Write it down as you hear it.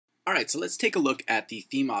Alright, so let's take a look at the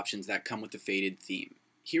theme options that come with the faded theme.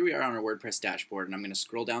 Here we are on our WordPress dashboard, and I'm going to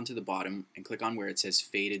scroll down to the bottom and click on where it says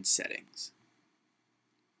Faded Settings.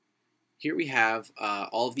 Here we have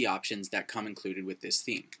all of the options that come included with this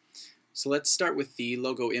theme. So let's start with the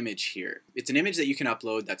logo image here. It's an image that you can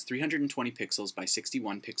upload that's 320 pixels by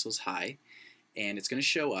 61 pixels high, and it's going to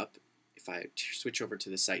show up, if I switch over to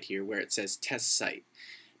the site here, where it says Test Site.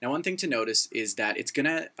 Now, one thing to notice is that it's going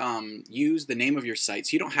to use the name of your site,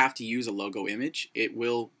 so you don't have to use a logo image. It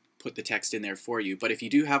will put the text in there for you, but if you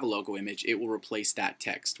do have a logo image, it will replace that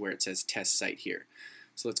text where it says Test Site here.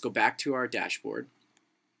 So let's go back to our dashboard,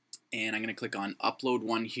 and I'm going to click on Upload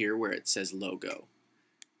One here where it says Logo.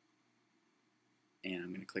 And I'm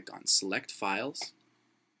going to click on Select Files,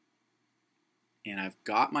 and I've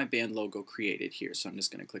got my band logo created here, so I'm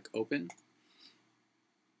just going to click Open.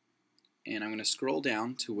 And I'm going to scroll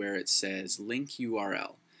down to where it says Link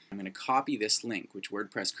URL. I'm going to copy this link which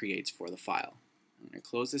WordPress creates for the file. I'm going to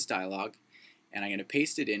close this dialog, and I'm going to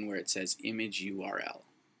paste it in where it says Image URL.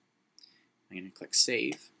 I'm going to click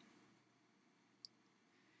Save,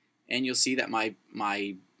 and you'll see that my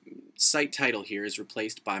site title here is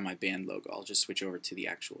replaced by my band logo. I'll just switch over to the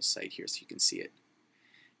actual site here so you can see it.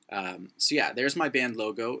 So yeah, there's my band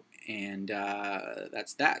logo, and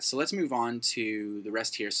that's that. So let's move on to the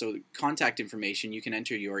rest here. So contact information, you can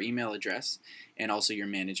enter your email address and also your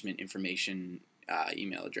management information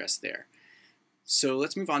email address there. So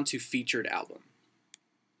let's move on to featured album.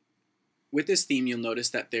 With this theme, you'll notice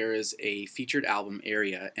that there is a featured album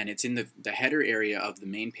area, and it's in the header area of the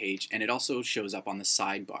main page, and it also shows up on the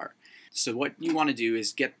sidebar. So what you want to do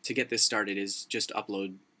is get this started is just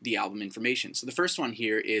upload the album information. So the first one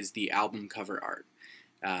here is the album cover art.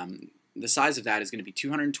 The size of that is going to be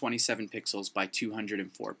 227 pixels by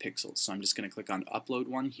 204 pixels. So I'm just going to click on Upload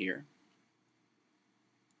One here,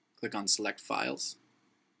 click on Select Files,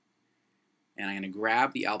 and I'm going to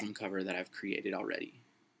grab the album cover that I've created already.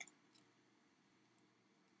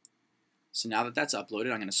 So now that that's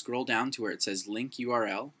uploaded, I'm going to scroll down to where it says Link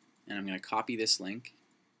URL, and I'm going to copy this link,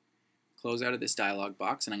 close out of this dialog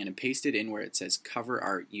box, and I'm going to paste it in where it says Cover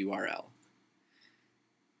Art URL.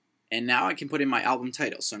 And now I can put in my album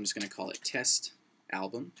title, so I'm just going to call it Test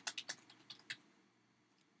Album.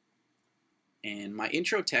 And my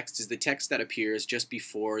intro text is the text that appears just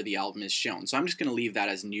before the album is shown, so I'm just going to leave that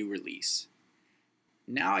as New Release.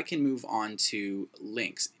 Now I can move on to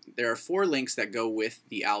links. There are 4 links that go with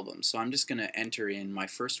the album, so I'm just going to enter in my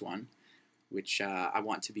first one, which I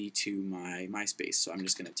want to be to my MySpace. So I'm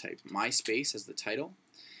just going to type MySpace as the title,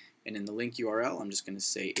 and in the link URL I'm just going to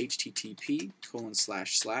say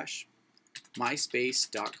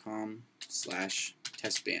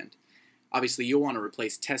http://myspace.com/testband. Obviously you'll want to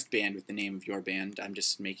replace testband with the name of your band. I'm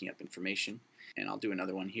just making up information. And I'll do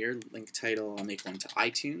another one here. Link title, I'll make one to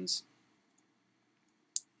iTunes.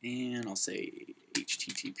 And I'll say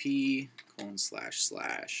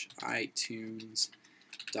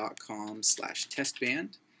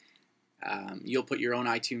http://itunes.com/testband. You'll put your own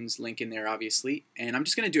iTunes link in there, obviously, and I'm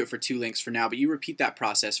just going to do it for 2 links for now, but you repeat that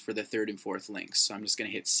process for the 3rd and 4th links. So I'm just going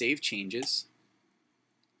to hit Save Changes,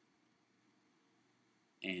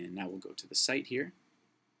 and now we'll go to the site here,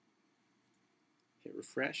 hit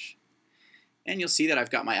Refresh, and you'll see that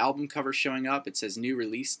I've got my album cover showing up. It says New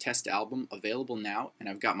Release Test Album Available Now, and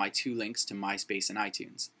I've got my 2 links to MySpace and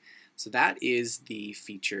iTunes. So that is the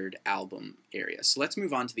featured album area. So let's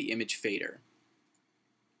move on to the image fader.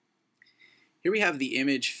 Here we have the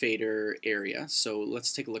image fader area, so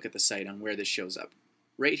let's take a look at the site on where this shows up.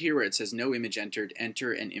 Right here where it says No Image Entered,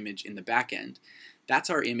 enter an image in the back end.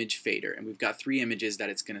 That's our image fader, and we've got 3 images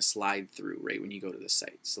that it's going to slide through right when you go to the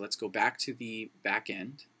site. So let's go back to the back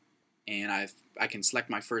end, and I can select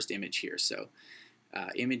my first image here. So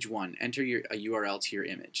image 1, enter a URL to your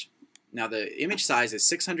image. Now the image size is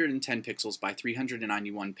 610 pixels by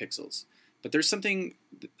 391 pixels. But there's something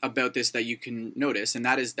about this that you can notice, and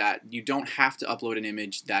that is that you don't have to upload an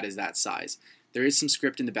image that is that size. There is some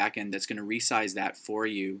script in the back end that's going to resize that for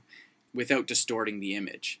you without distorting the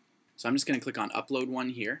image. So I'm just going to click on Upload One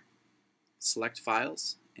here, select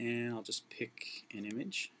Files, and I'll just pick an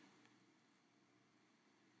image.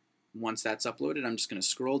 Once that's uploaded, I'm just going to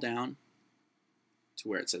scroll down to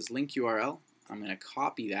where it says Link URL. I'm going to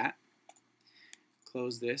copy that,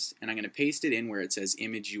 close this, and I'm going to paste it in where it says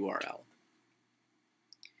Image URL.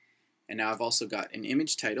 And now I've also got an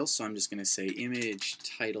image title, so I'm just going to say Image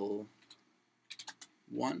Title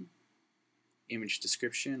 1. Image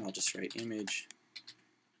description, I'll just write Image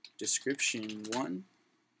Description 1.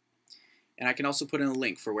 And I can also put in a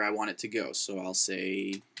link for where I want it to go. So I'll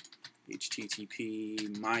say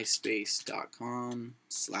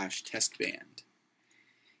http://myspace.com/testband.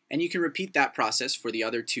 And you can repeat that process for the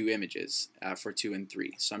other two images, for 2 and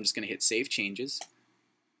 3. So I'm just going to hit Save Changes.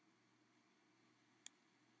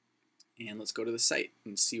 And let's go to the site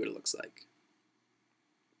and see what it looks like.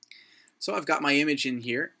 So I've got my image in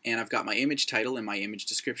here, and I've got my image title and my image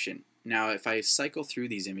description. Now if I cycle through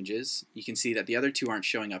these images, you can see that the other two aren't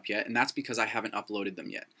showing up yet, and that's because I haven't uploaded them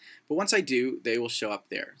yet. But once I do, they will show up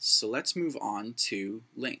there. So let's move on to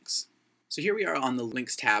links. So here we are on the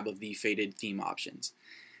links tab of the faded theme options.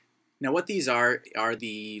 Now what these are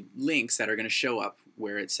the links that are going to show up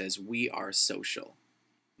where it says We Are Social.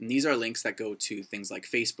 And these are links that go to things like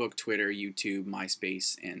Facebook, Twitter, YouTube,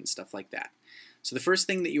 MySpace, and stuff like that. So the first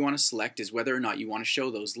thing that you want to select is whether or not you want to show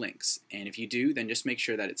those links. And if you do, then just make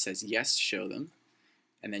sure that it says yes, show them.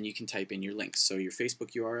 And then you can type in your links. So your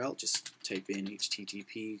Facebook URL, just type in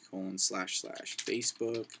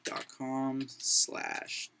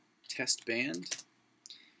http://facebook.com/testband.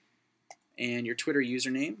 And your Twitter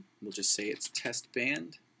username, we'll just say it's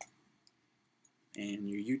testband. And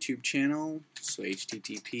your YouTube channel, so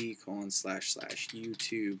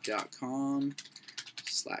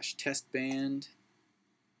http://youtube.com/testband.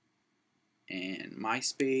 And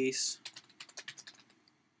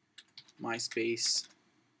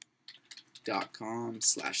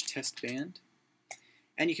myspace.com/testband.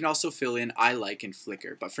 And you can also fill in I like and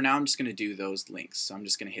Flickr, but for now I'm just going to do those links. So I'm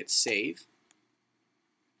just going to hit save.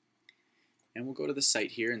 And we'll go to the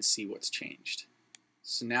site here and see what's changed.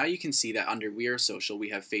 So now you can see that under We Are Social we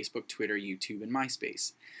have Facebook, Twitter, YouTube, and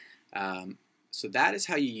MySpace. So that is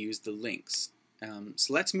how you use the links.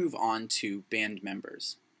 So let's move on to band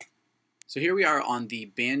members. So here we are on the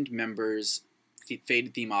band members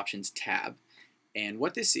faded theme options tab. And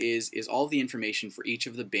what this is all the information for each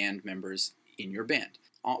of the band members in your band.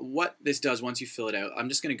 What this does once you fill it out, I'm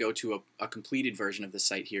just going to go to a completed version of the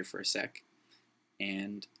site here for a sec.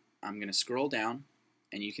 And I'm going to scroll down.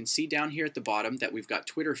 And you can see down here at the bottom that we've got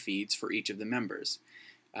Twitter feeds for each of the members.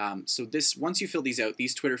 So once you fill these out,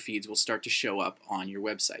 these Twitter feeds will start to show up on your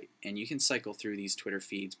website. And you can cycle through these Twitter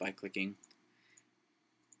feeds by clicking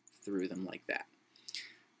through them like that.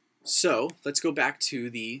 So let's go back to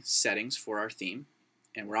the settings for our theme.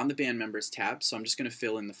 And we're on the band members tab, so I'm just going to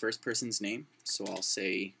fill in the first person's name. So I'll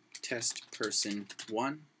say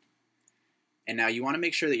testperson1. And now you want to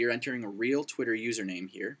make sure that you're entering a real Twitter username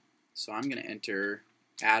here. So I'm going to enter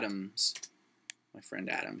Adam's, my friend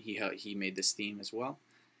Adam. He made this theme as well.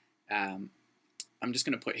 I'm just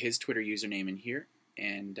going to put his Twitter username in here,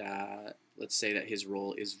 and let's say that his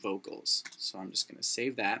role is vocals. So I'm just going to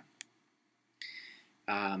save that.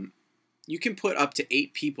 You can put up to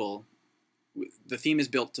 8 people. The theme is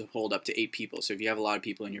built to hold up to 8 people. So if you have a lot of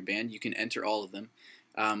people in your band, you can enter all of them.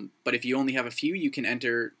 But if you only have a few, you can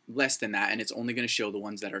enter less than that, and it's only going to show the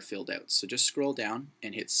ones that are filled out. So just scroll down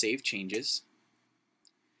and hit Save Changes.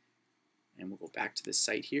 And we'll go back to this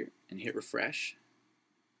site here and hit refresh.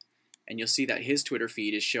 And you'll see that his Twitter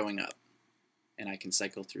feed is showing up. And I can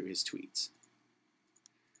cycle through his tweets.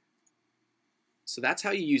 So that's how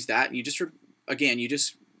you use that. And you just, you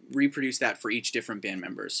just reproduce that for each different band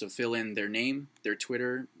members. So fill in their name, their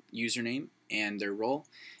Twitter username, and their role.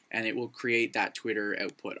 And it will create that Twitter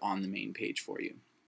output on the main page for you.